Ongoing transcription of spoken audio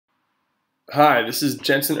Hi, this is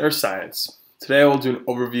Jensen Earth Science. Today I will do an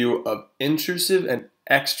overview of intrusive and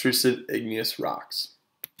extrusive igneous rocks.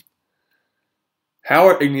 How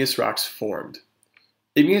are igneous rocks formed?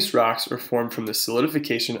 Igneous rocks are formed from the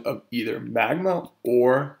solidification of either magma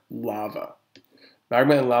or lava.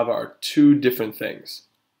 Magma and lava are two different things.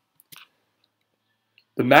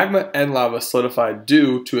 The magma and lava solidify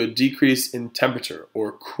due to a decrease in temperature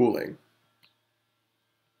or cooling.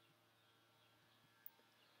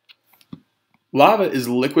 Lava is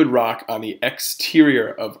liquid rock on the exterior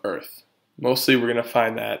of Earth. Mostly we're going to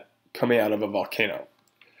find that coming out of a volcano.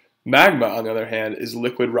 Magma, on the other hand, is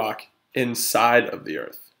liquid rock inside of the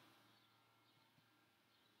Earth.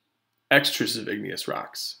 Extrusive igneous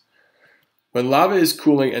rocks. When lava is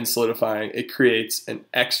cooling and solidifying, it creates an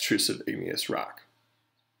extrusive igneous rock.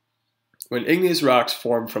 When igneous rocks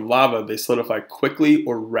form from lava, they solidify quickly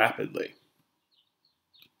or rapidly.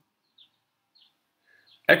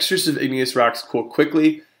 Extrusive igneous rocks cool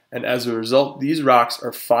quickly, and as a result, these rocks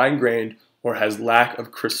are fine-grained or has lack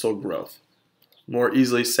of crystal growth. More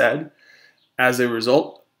easily said, as a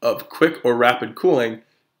result of quick or rapid cooling,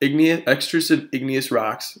 extrusive igneous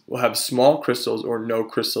rocks will have small crystals or no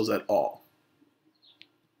crystals at all.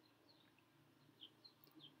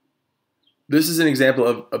 This is an example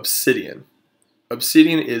of obsidian.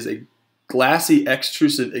 Obsidian is a glassy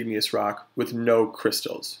extrusive igneous rock with no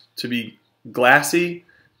crystals. To be glassy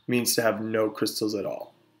means to have no crystals at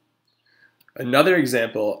all. Another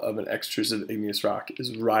example of an extrusive igneous rock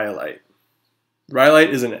is rhyolite. Rhyolite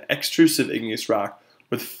is an extrusive igneous rock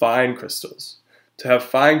with fine crystals. To have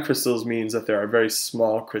fine crystals means that there are very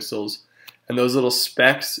small crystals, and those little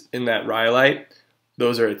specks in that rhyolite,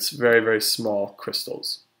 those are its very, very small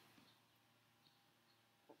crystals.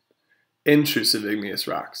 Intrusive igneous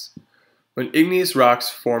rocks. When igneous rocks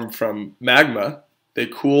form from magma, they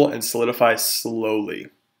cool and solidify slowly.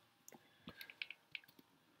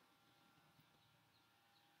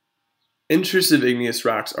 Intrusive igneous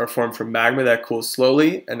rocks are formed from magma that cools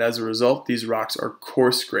slowly, and as a result, these rocks are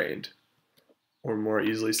coarse-grained. Or more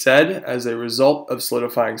easily said, as a result of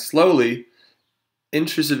solidifying slowly,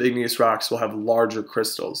 intrusive igneous rocks will have larger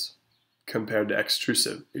crystals compared to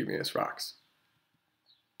extrusive igneous rocks.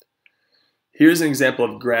 Here's an example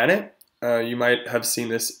of granite. You might have seen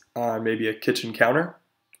this on maybe a kitchen counter.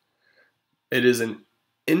 It is an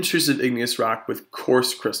intrusive igneous rock with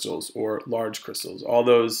coarse crystals or large crystals. All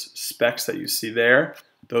those specks that you see there,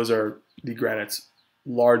 those are the granite's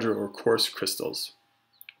larger or coarse crystals.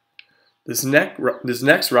 This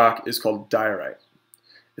next rock is called diorite.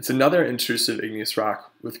 It's another intrusive igneous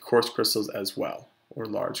rock with coarse crystals as well, or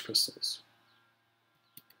large crystals.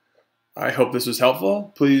 I hope this was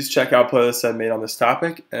helpful. Please check out playlists I've made on this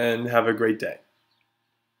topic and have a great day.